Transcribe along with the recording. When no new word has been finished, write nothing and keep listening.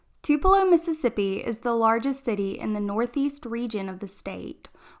Tupelo, Mississippi is the largest city in the northeast region of the state,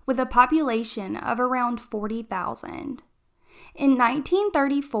 with a population of around 40,000. In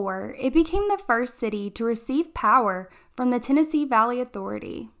 1934, it became the first city to receive power from the Tennessee Valley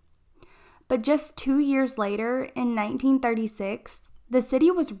Authority. But just 2 years later, in 1936, the city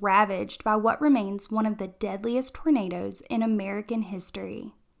was ravaged by what remains one of the deadliest tornadoes in American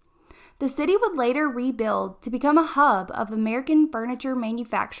history. The city would later rebuild to become a hub of American furniture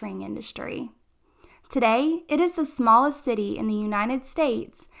manufacturing industry. Today, it is the smallest city in the United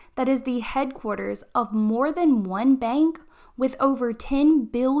States that is the headquarters of more than one bank with over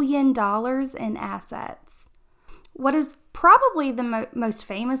 $10 billion in assets. What is probably the most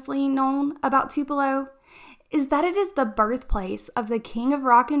famously known about Tupelo is that it is the birthplace of the king of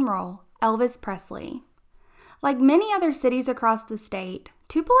rock and roll, Elvis Presley. Like many other cities across the state,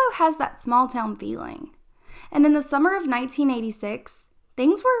 Tupelo has that small town feeling. And in the summer of 1986,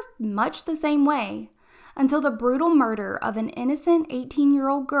 things were much the same way until the brutal murder of an innocent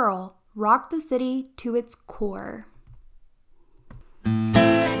 18-year-old girl rocked the city to its core.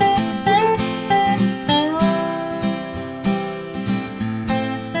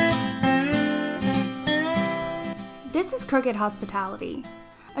 This is Crooked Hospitality,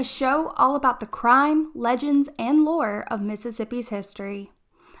 a show all about the crime, legends, and lore of Mississippi's history.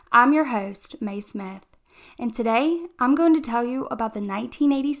 I'm your host, May Smith, and today I'm going to tell you about the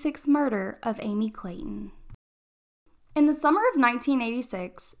 1986 murder of Amy Clayton. In the summer of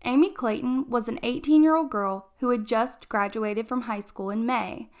 1986, Amy Clayton was an 18-year-old girl who had just graduated from high school in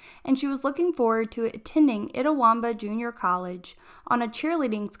May, and she was looking forward to attending Itawamba Junior College on a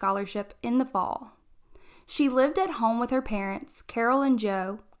cheerleading scholarship in the fall. She lived at home with her parents, Carol and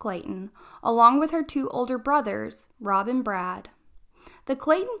Joe Clayton, along with her two older brothers, Rob and Brad. The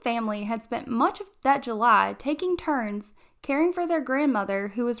Clayton family had spent much of that July taking turns caring for their grandmother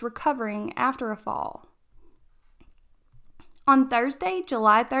who was recovering after a fall. On Thursday,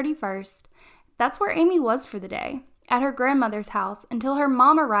 July 31st, that's where Amy was for the day, at her grandmother's house until her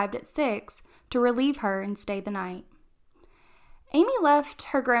mom arrived at 6 to relieve her and stay the night. Amy left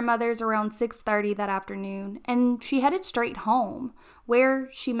her grandmother's around 6:30 that afternoon, and she headed straight home, where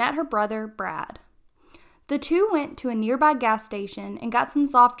she met her brother, Brad. The two went to a nearby gas station and got some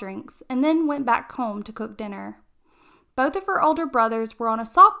soft drinks, and then went back home to cook dinner. Both of her older brothers were on a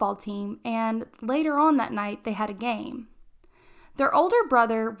softball team, and later on that night, they had a game. Their older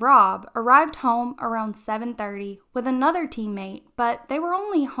brother, Rob, arrived home around 7:30 with another teammate, but they were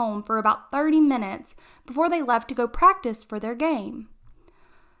only home for about 30 minutes before they left to go practice for their game.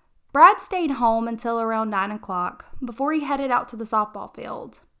 Brad stayed home until around 9 o'clock before he headed out to the softball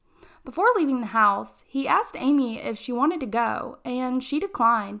field. Before leaving the house, he asked Amy if she wanted to go, and she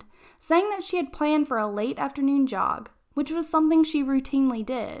declined, saying that she had planned for a late afternoon jog, which was something she routinely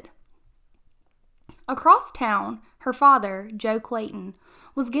did. Across town, her father, Joe Clayton,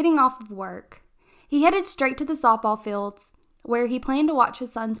 was getting off of work. He headed straight to the softball fields, where he planned to watch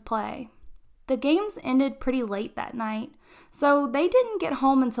his sons play. The games ended pretty late that night, so they didn't get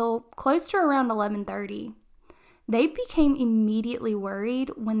home until close to around 11:30. They became immediately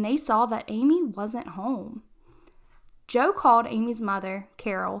worried when they saw that Amy wasn't home. Joe called Amy's mother,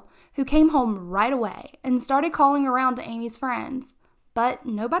 Carol, who came home right away and started calling around to Amy's friends, but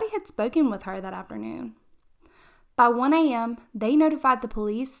nobody had spoken with her that afternoon. By 1 a.m., they notified the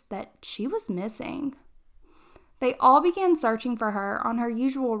police that she was missing. They all began searching for her on her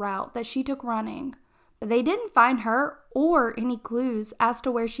usual route that she took running, but they didn't find her or any clues as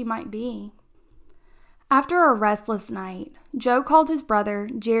to where she might be. After a restless night, Joe called his brother,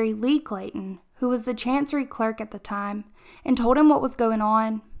 Jerry Lee Clayton, who was the Chancery clerk at the time, and told him what was going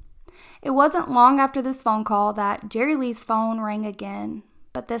on. It wasn't long after this phone call that Jerry Lee's phone rang again,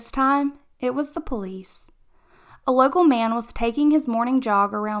 but this time, it was the police. A local man was taking his morning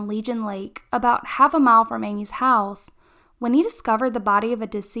jog around Legion Lake, about half a mile from Amy's house, when he discovered the body of a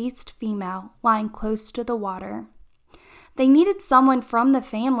deceased female lying close to the water. They needed someone from the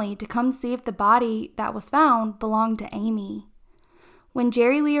family to come see if the body that was found belonged to Amy. When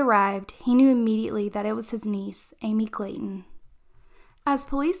Jerry Lee arrived, he knew immediately that it was his niece, Amy Clayton. As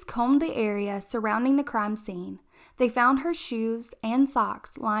police combed the area surrounding the crime scene, they found her shoes and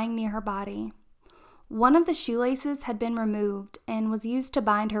socks lying near her body. One of the shoelaces had been removed and was used to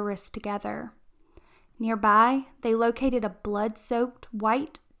bind her wrists together. Nearby, they located a blood-soaked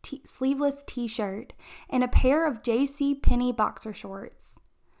white sleeveless t-shirt and a pair of J.C. Penney boxer shorts.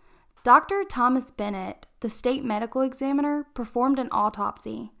 Dr. Thomas Bennett, the state medical examiner, performed an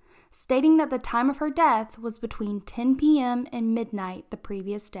autopsy, stating that the time of her death was between 10 p.m. and midnight the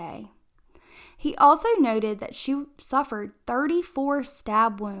previous day. He also noted that she suffered 34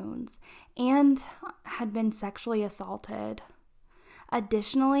 stab wounds and had been sexually assaulted.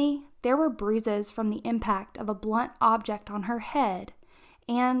 Additionally, there were bruises from the impact of a blunt object on her head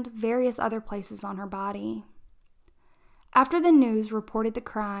and various other places on her body. After the news reported the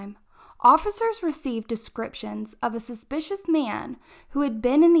crime, officers received descriptions of a suspicious man who had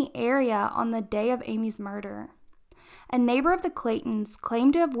been in the area on the day of Amy's murder. A neighbor of the Claytons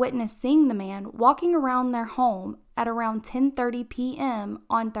claimed to have witnessed seeing the man walking around their home at around 10:30 p.m.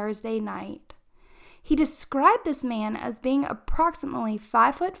 on Thursday night. He described this man as being approximately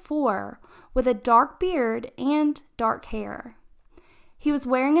 5'4", with a dark beard and dark hair. He was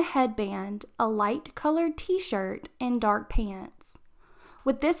wearing a headband, a light-colored t-shirt, and dark pants.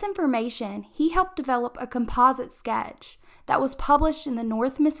 With this information, he helped develop a composite sketch that was published in the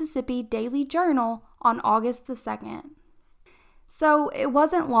North Mississippi Daily Journal on August the 2nd. So it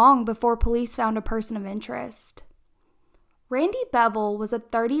wasn't long before police found a person of interest. Randy Bevel was a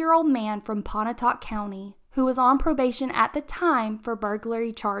 30-year-old man from Pontotoc County who was on probation at the time for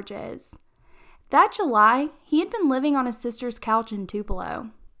burglary charges. That July, he had been living on his sister's couch in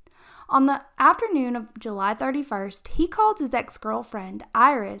Tupelo. On the afternoon of July 31st, he called his ex-girlfriend,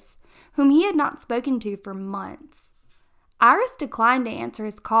 Iris, whom he had not spoken to for months. Iris declined to answer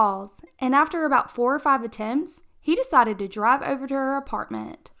his calls, and after about 4 or 5 attempts, he decided to drive over to her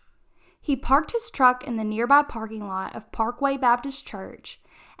apartment. He parked his truck in the nearby parking lot of Parkway Baptist Church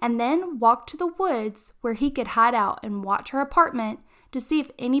and then walked to the woods where he could hide out and watch her apartment to see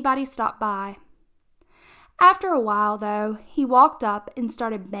if anybody stopped by. After a while, though, he walked up and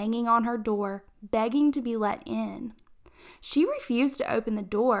started banging on her door, begging to be let in. She refused to open the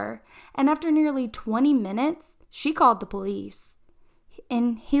door, and after nearly 20 minutes, she called the police.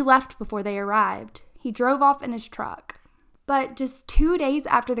 And he left before they arrived. He drove off in his truck. But just 2 days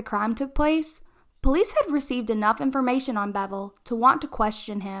after the crime took place, police had received enough information on Bevel to want to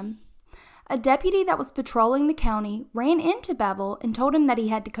question him. A deputy that was patrolling the county ran into Bevel and told him that he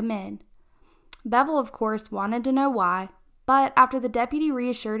had to come in. Bevel, of course, wanted to know why, but after the deputy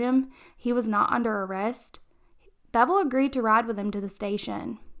reassured him he was not under arrest, Bevel agreed to ride with him to the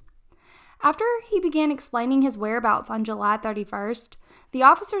station. After he began explaining his whereabouts on July 31st, the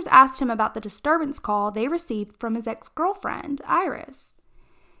officers asked him about the disturbance call they received from his ex-girlfriend, Iris.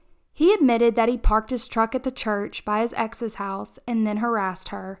 He admitted that he parked his truck at the church by his ex's house and then harassed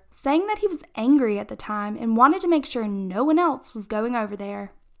her, saying that he was angry at the time and wanted to make sure no one else was going over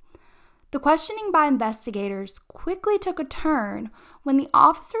there. The questioning by investigators quickly took a turn when the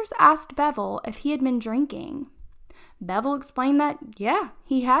officers asked Bevel if he had been drinking. Bevel explained that, yeah,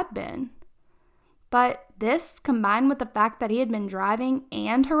 he had been. But this, combined with the fact that he had been driving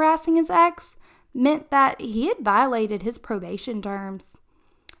and harassing his ex, meant that he had violated his probation terms.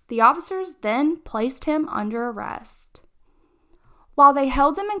 The officers then placed him under arrest. While they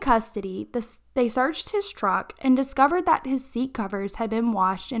held him in custody, they searched his truck and discovered that his seat covers had been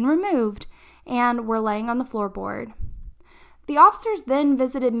washed and removed and were laying on the floorboard. The officers then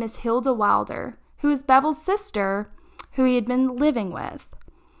visited Miss Hilda Wilder, who is Bevel's sister, who he had been living with.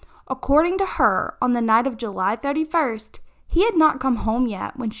 According to her, on the night of July 31st, he had not come home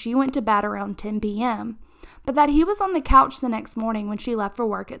yet when she went to bed around 10 p.m., but that he was on the couch the next morning when she left for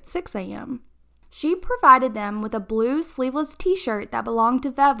work at 6 a.m. She provided them with a blue sleeveless t-shirt that belonged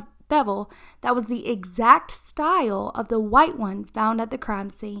to Bevel that was the exact style of the white one found at the crime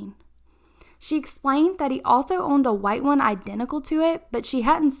scene. She explained that he also owned a white one identical to it, but she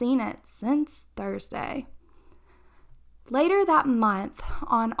hadn't seen it since Thursday. Later that month,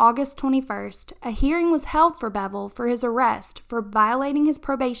 on August 21st, a hearing was held for Bevel for his arrest for violating his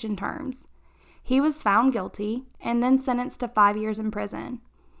probation terms. He was found guilty and then sentenced to 5 years in prison.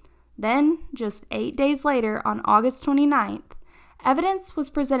 Then, just 8 days later, on August 29th, evidence was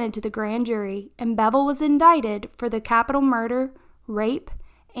presented to the grand jury and Bevel was indicted for the capital murder, rape,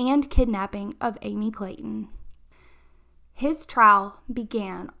 and kidnapping of Amy Clayton. His trial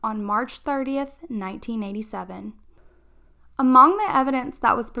began on March 30th, 1987. Among the evidence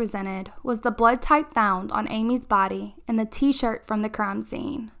that was presented was the blood type found on Amy's body and the t-shirt from the crime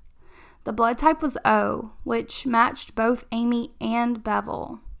scene. The blood type was O, which matched both Amy and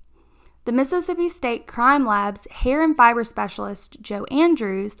Bevel. The Mississippi State Crime Lab's hair and fiber specialist, Joe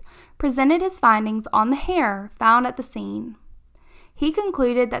Andrews, presented his findings on the hair found at the scene. He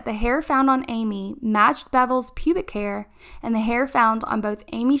concluded that the hair found on Amy matched Bevel's pubic hair, and the hair found on both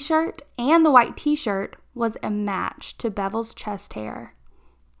Amy's shirt and the white t-shirt was a match to Bevel's chest hair.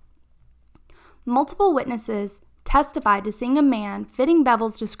 Multiple witnesses testified to seeing a man fitting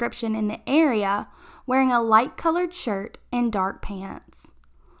Bevel's description in the area wearing a light-colored shirt and dark pants.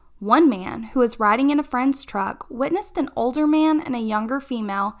 One man who was riding in a friend's truck witnessed an older man and a younger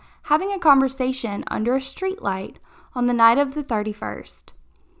female having a conversation under a streetlight on the night of the 31st.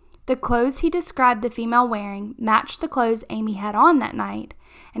 The clothes he described the female wearing matched the clothes Amy had on that night,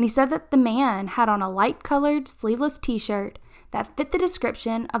 and he said that the man had on a light-colored sleeveless t-shirt that fit the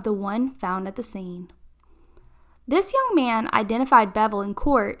description of the one found at the scene. This young man identified Bevel in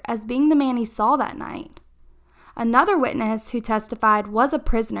court as being the man he saw that night. Another witness who testified was a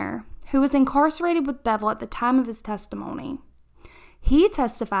prisoner who was incarcerated with Bevel at the time of his testimony. He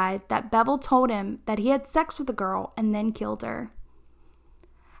testified that Bevel told him that he had sex with the girl and then killed her.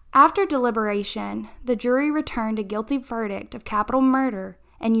 After deliberation, the jury returned a guilty verdict of capital murder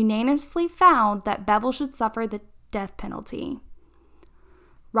and unanimously found that Bevel should suffer the death penalty.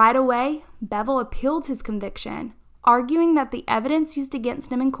 Right away, Bevel appealed his conviction, arguing that the evidence used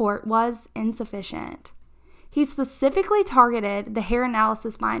against him in court was insufficient. He specifically targeted the hair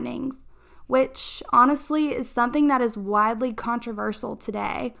analysis findings, which honestly is something that is widely controversial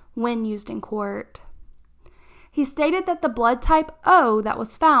today when used in court. He stated that the blood type O that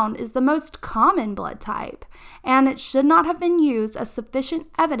was found is the most common blood type, and it should not have been used as sufficient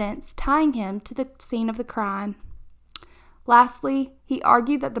evidence tying him to the scene of the crime. Lastly, he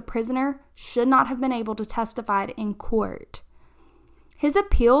argued that the prisoner should not have been able to testify in court. His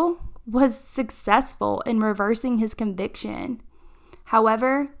appeal was successful in reversing his conviction.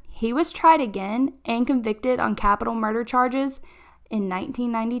 However, he was tried again and convicted on capital murder charges in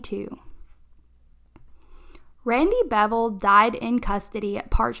 1992. Randy Bevel died in custody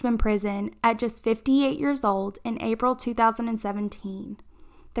at Parchman Prison at just 58 years old in April 2017.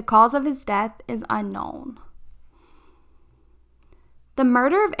 The cause of his death is unknown. The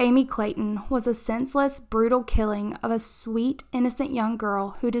murder of Amy Clayton was a senseless, brutal killing of a sweet, innocent young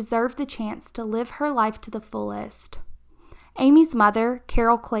girl who deserved the chance to live her life to the fullest. Amy's mother,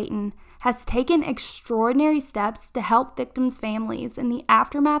 Carol Clayton, has taken extraordinary steps to help victims' families in the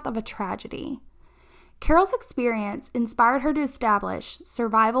aftermath of a tragedy. Carol's experience inspired her to establish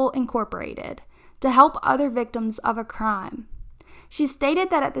Survival Incorporated to help other victims of a crime. She stated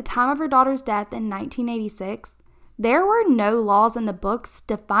that at the time of her daughter's death in 1986, there were no laws in the books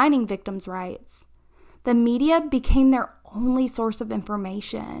defining victims' rights. The media became their only source of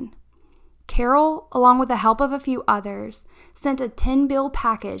information. Carol, along with the help of a few others, sent a 10-bill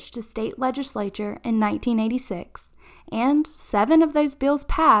package to state legislature in 1986, and 7 of those bills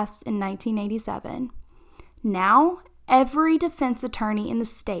passed in 1987. Now, every defense attorney in the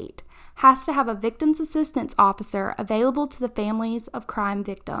state has to have a victims assistance officer available to the families of crime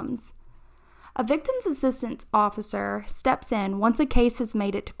victims. A victims assistance officer steps in once a case has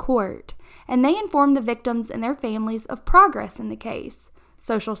made it to court, and they inform the victims and their families of progress in the case,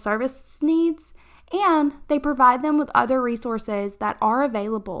 social service needs, and they provide them with other resources that are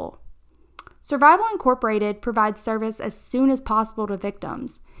available. Survival Incorporated provides service as soon as possible to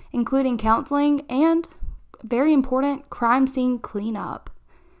victims, including counseling and, very important, crime scene cleanup.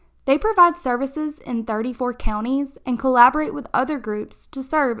 They provide services in 34 counties and collaborate with other groups to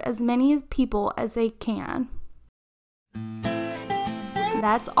serve as many people as they can.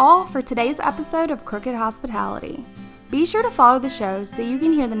 That's all for today's episode of Crooked Hospitality. Be sure to follow the show so you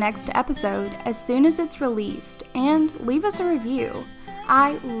can hear the next episode as soon as it's released, and leave us a review.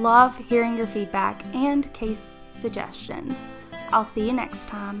 I love hearing your feedback and case suggestions. I'll see you next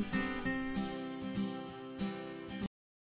time.